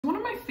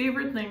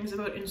favorite things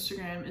about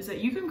Instagram is that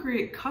you can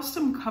create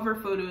custom cover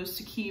photos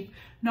to keep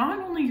not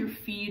only your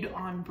feed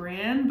on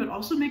brand, but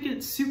also make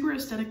it super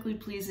aesthetically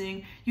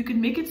pleasing. You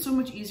can make it so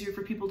much easier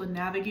for people to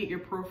navigate your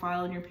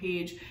profile and your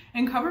page.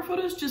 And cover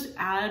photos just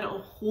add a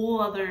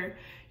whole other,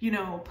 you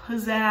know,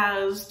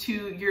 pizzazz to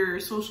your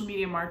social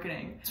media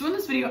marketing. So in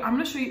this video, I'm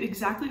gonna show you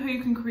exactly how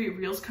you can create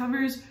Reels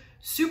covers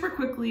super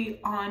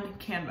quickly on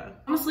Canva.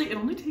 Honestly, it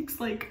only takes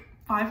like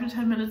 5 to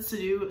 10 minutes to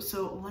do,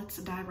 so let's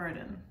dive right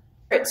in.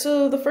 Alright,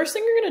 so the first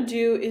thing you're going to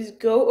do is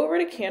go over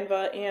to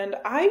Canva, and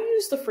I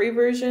use the free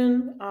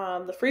version.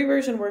 The free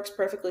version works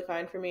perfectly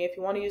fine for me. If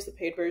you want to use the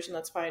paid version,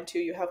 that's fine too.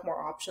 You have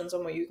more options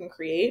on what you can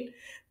create.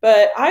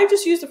 But I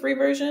just use the free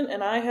version,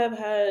 and I have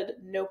had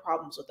no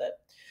problems with it.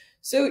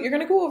 So you're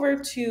going to go over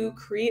to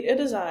create a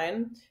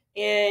design,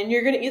 and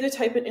you're going to either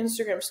type in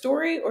Instagram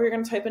story or you're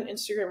going to type in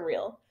Instagram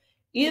reel.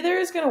 Either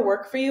is going to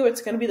work for you.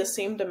 It's going to be the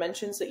same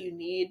dimensions that you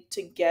need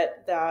to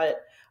get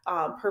that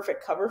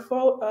perfect cover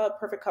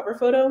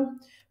photo.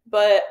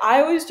 But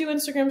I always do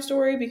Instagram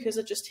story because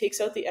it just takes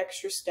out the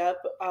extra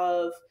step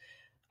of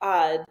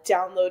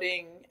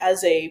downloading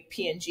as a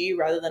PNG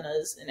rather than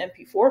as an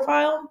MP4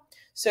 file.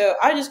 So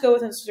I just go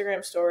with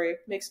Instagram story.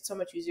 Makes it so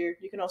much easier.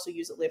 You can also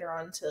use it later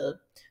on to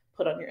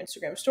put on your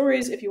Instagram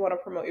stories if you want to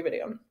promote your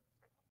video.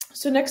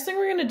 So next thing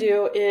we're going to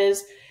do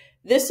is,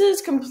 this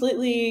is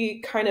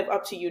completely kind of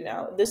up to you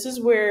now. This is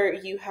where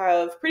you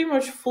have pretty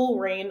much full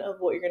reign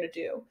of what you're going to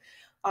do.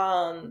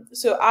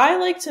 So I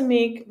like to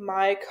make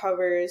my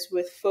covers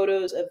with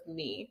photos of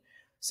me.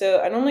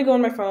 So I normally go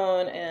on my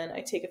phone and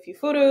I take a few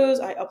photos.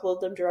 I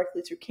upload them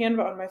directly through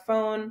Canva on my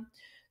phone.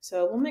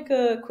 So we'll make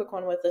a quick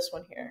one with this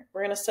one here.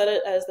 We're going to set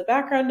it as the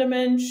background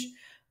image.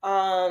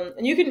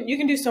 And you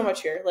can do so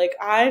much here. Like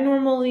I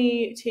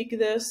normally take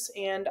this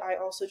and I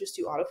also just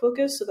do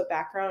autofocus so the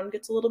background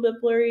gets a little bit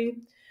blurry.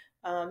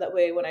 That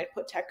way when I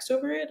put text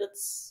over it,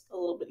 it's a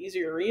little bit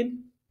easier to read.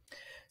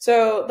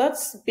 So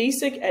that's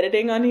basic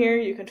editing on here.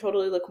 You can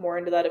totally look more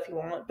into that if you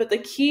want. But the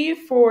key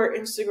for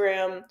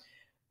Instagram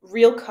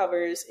reel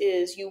covers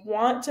is you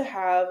want to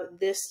have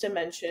this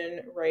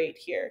dimension right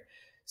here.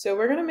 So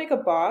we're going to make a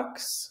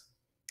box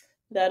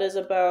that is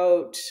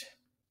about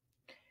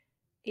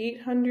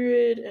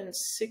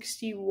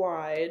 860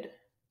 wide.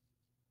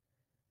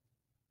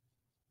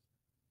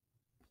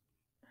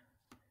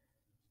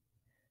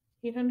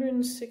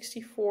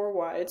 $864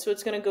 wide, so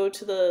it's going to go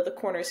to the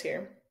corners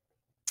here.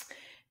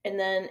 And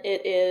then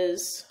it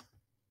is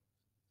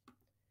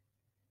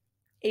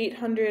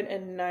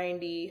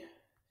 890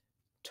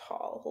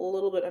 tall, a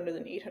little bit under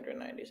than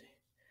 890.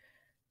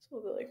 So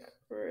we'll go like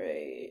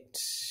right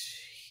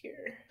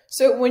here.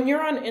 So when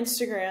you're on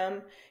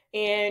Instagram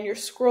and you're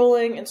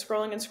scrolling and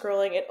scrolling and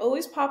scrolling, it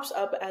always pops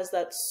up as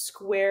that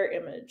square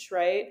image,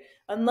 right?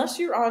 Unless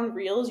you're on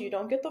Reels, you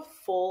don't get the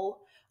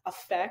full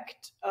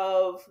effect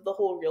of the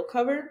whole reel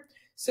cover.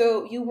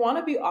 So you want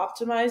to be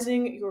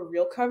optimizing your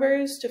reel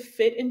covers to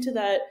fit into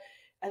that,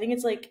 I think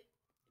it's like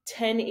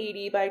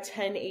 1080 by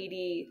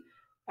 1080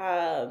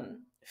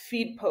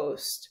 feed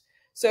post.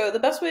 So the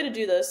best way to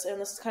do this,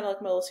 and this is kind of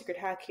like my little secret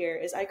hack here,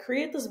 is I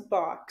create this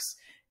box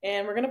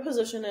and we're going to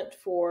position it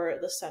for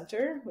the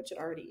center, which it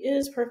already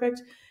is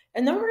perfect.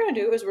 And then what we're going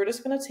to do is we're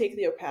just going to take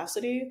the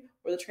opacity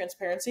or the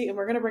transparency and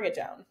we're going to bring it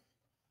down.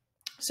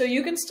 So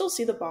you can still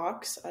see the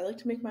box. I like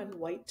to make mine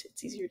white.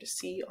 It's easier to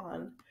see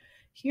on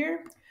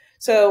here.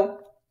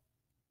 So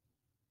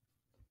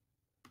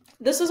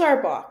this is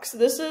our box.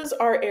 This is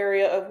our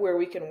area of where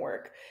we can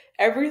work.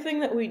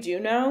 Everything that we do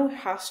now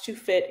has to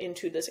fit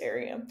into this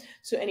area.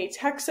 So any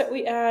text that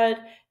we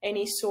add,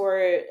 any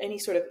sort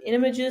of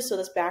images, so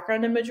this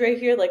background image right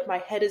here, like my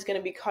head is going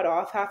to be cut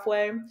off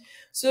halfway.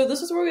 So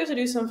this is where we have to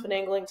do some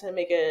finagling to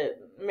make it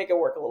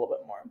work a little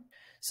bit more.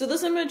 So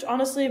this image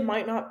honestly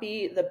might not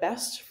be the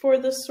best for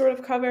this sort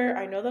of cover.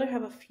 I know that I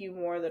have a few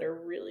more that are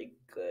really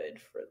good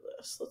for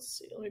this. Let's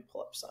see, let me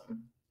pull up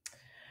some.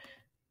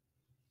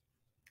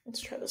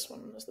 Let's try this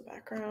one as the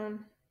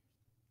background.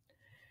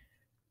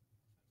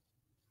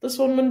 This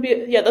one wouldn't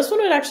be, yeah, this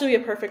one would actually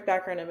be a perfect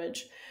background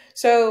image.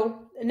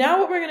 So now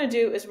what we're gonna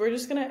do is we're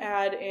just gonna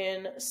add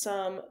in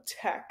some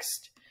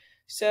text.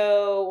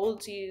 So we'll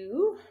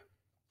do,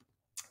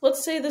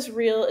 let's say this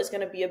reel is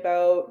gonna be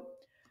about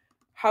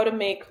how to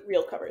make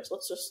reel covers.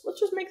 Let's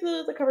just make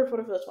the cover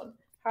photo for this one.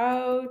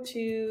 How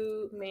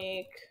to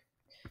make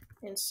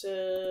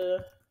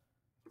Instagram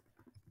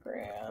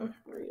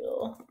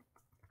reel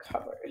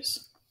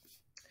covers.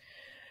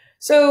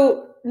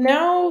 So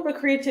now the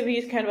creativity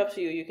is kind of up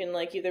to you. You can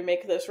like either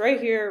make this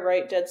right here,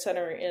 right dead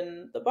center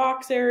in the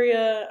box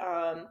area.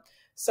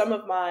 Some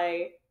of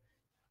my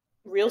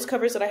Reels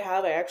covers that I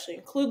have, I actually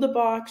include the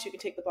box. You can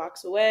take the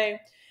box away.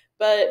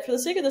 But for the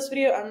sake of this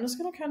video, I'm just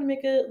going to kind of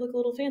make it look a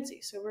little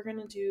fancy. So we're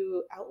going to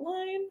do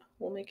outline.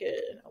 We'll make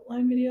it an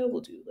outline video. We'll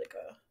do like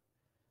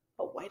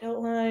a white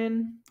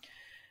outline.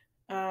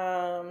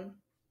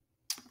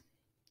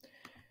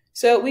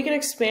 So we can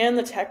expand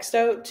the text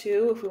out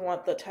too if we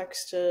want the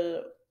text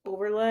to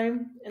overlay.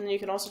 And then you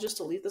can also just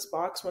delete this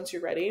box once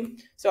you're ready.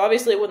 So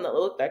obviously it wouldn't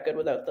look that good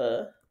without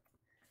the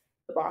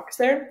the box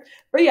there.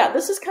 But yeah,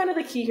 this is kind of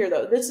the key here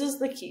though. This is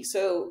the key.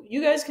 So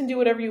you guys can do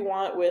whatever you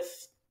want with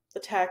the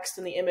text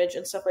and the image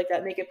and stuff like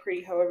that. Make it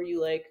pretty however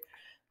you like.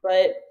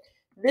 But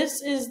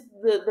this is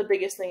the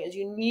biggest thing, is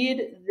you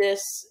need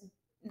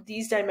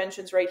these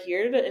dimensions right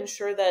here to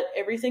ensure that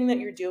everything that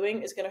you're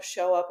doing is going to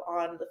show up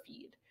on the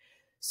feed.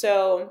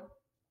 So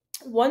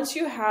once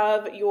you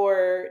have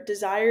your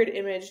desired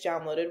image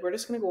downloaded, we're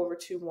just going to go over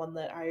to one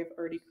that I've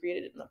already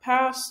created in the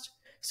past.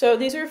 So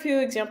these are a few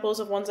examples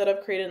of ones that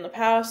I've created in the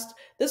past.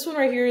 This one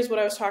right here is what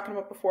I was talking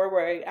about before,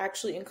 where I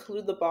actually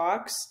include the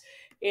box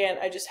and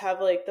I just have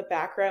like the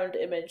background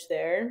image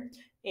there.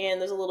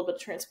 And there's a little bit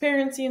of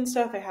transparency and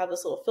stuff. I have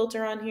this little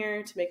filter on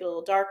here to make it a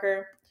little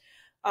darker.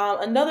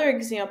 Another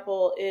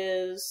example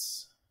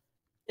is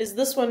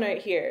this one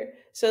right here.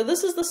 So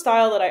this is the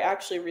style that I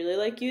actually really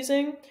like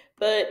using.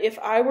 But if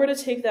I were to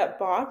take that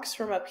box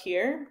from up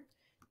here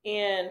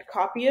and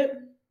copy it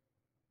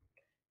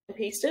and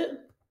paste it,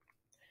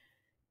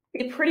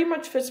 it pretty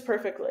much fits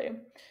perfectly.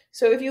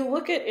 So if you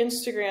look at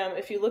Instagram,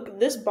 if you look at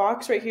this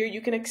box right here,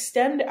 you can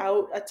extend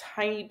out a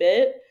tiny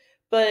bit,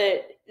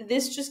 but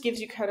this just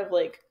gives you kind of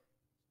like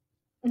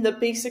the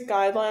basic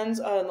guidelines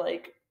on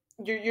like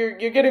you're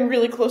getting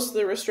really close to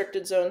the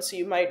restricted zone, so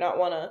you might not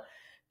want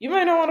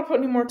to put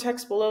any more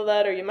text below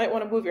that, or you might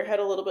want to move your head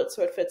a little bit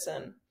so it fits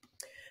in.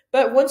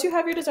 But once you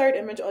have your desired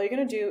image, all you're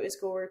going to do is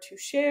go over to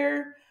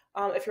share.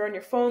 If you're on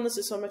your phone, this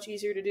is so much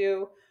easier to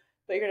do.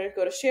 But you're going to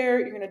go to share,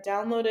 you're going to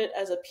download it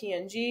as a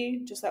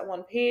PNG, just that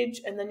one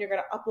page, and then you're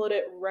going to upload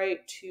it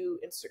right to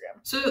Instagram.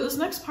 So this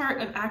next part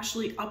of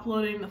actually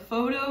uploading the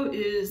photo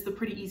is the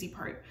pretty easy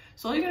part.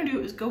 So all you're going to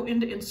do is go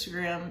into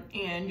Instagram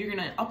and you're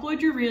going to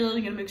upload your reel,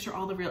 you're going to make sure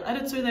all the reel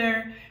edits are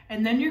there,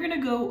 and then you're going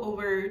to go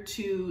over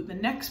to the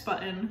next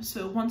button.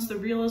 So once the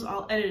reel is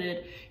all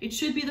edited, it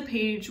should be the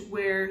page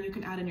where you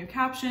can add in your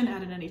caption,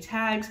 add in any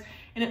tags,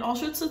 and it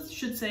also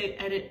should say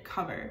edit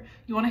cover.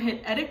 You want to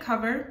hit edit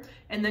cover,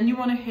 and then you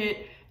want to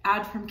hit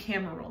add from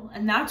camera roll.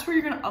 And that's where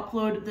you're going to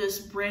upload this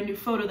brand new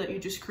photo that you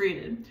just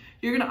created.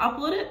 You're going to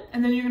upload it,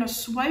 and then you're going to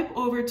swipe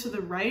over to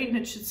the right, and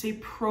it should say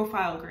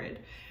profile grid.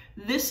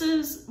 This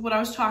is what I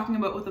was talking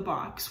about with the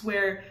box,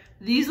 where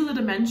these are the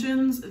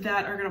dimensions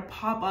that are going to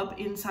pop up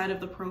inside of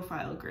the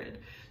profile grid.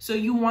 So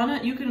you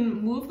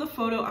can move the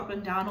photo up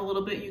and down a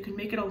little bit. You can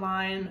make it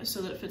align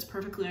so that it fits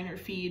perfectly on your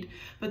feed,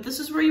 but this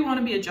is where you want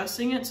to be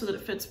adjusting it so that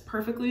it fits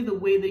perfectly the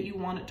way that you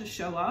want it to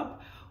show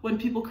up when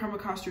people come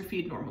across your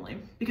feed normally.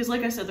 Because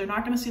like I said, they're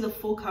not going to see the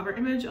full cover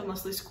image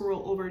unless they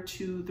scroll over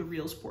to the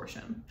Reels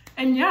portion.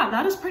 And yeah,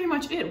 that is pretty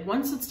much it.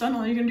 Once it's done,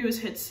 all you're going to do is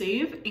hit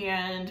save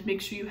and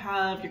make sure you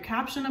have your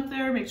caption up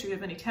there, make sure you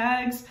have any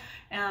tags,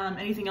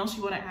 anything else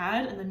you want to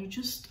add, and then you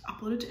just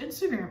upload it to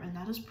Instagram, and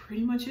that is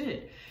pretty much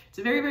it. It's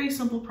a very, very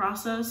simple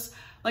process.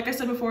 Like I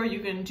said before, you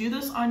can do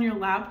this on your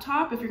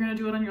laptop. If you're going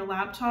to do it on your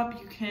laptop,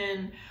 you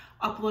can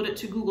upload it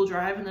to Google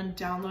Drive and then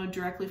download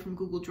directly from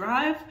Google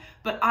Drive.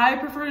 But I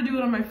prefer to do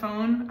it on my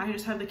phone. I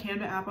just have the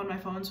Canva app on my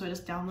phone, so I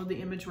just download the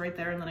image right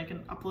there and then I can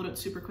upload it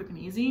super quick and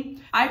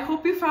easy. I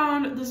hope you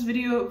found this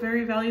video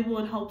very valuable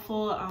and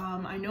helpful.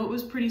 I know it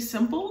was pretty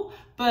simple,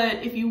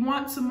 but if you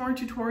want some more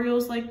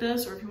tutorials like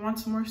this, or if you want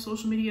some more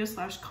social media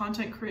 /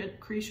 content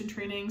creation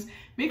trainings,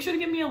 make sure to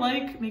give me a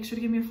like, make sure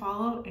to give me a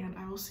follow, and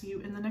I will see you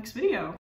in the next video.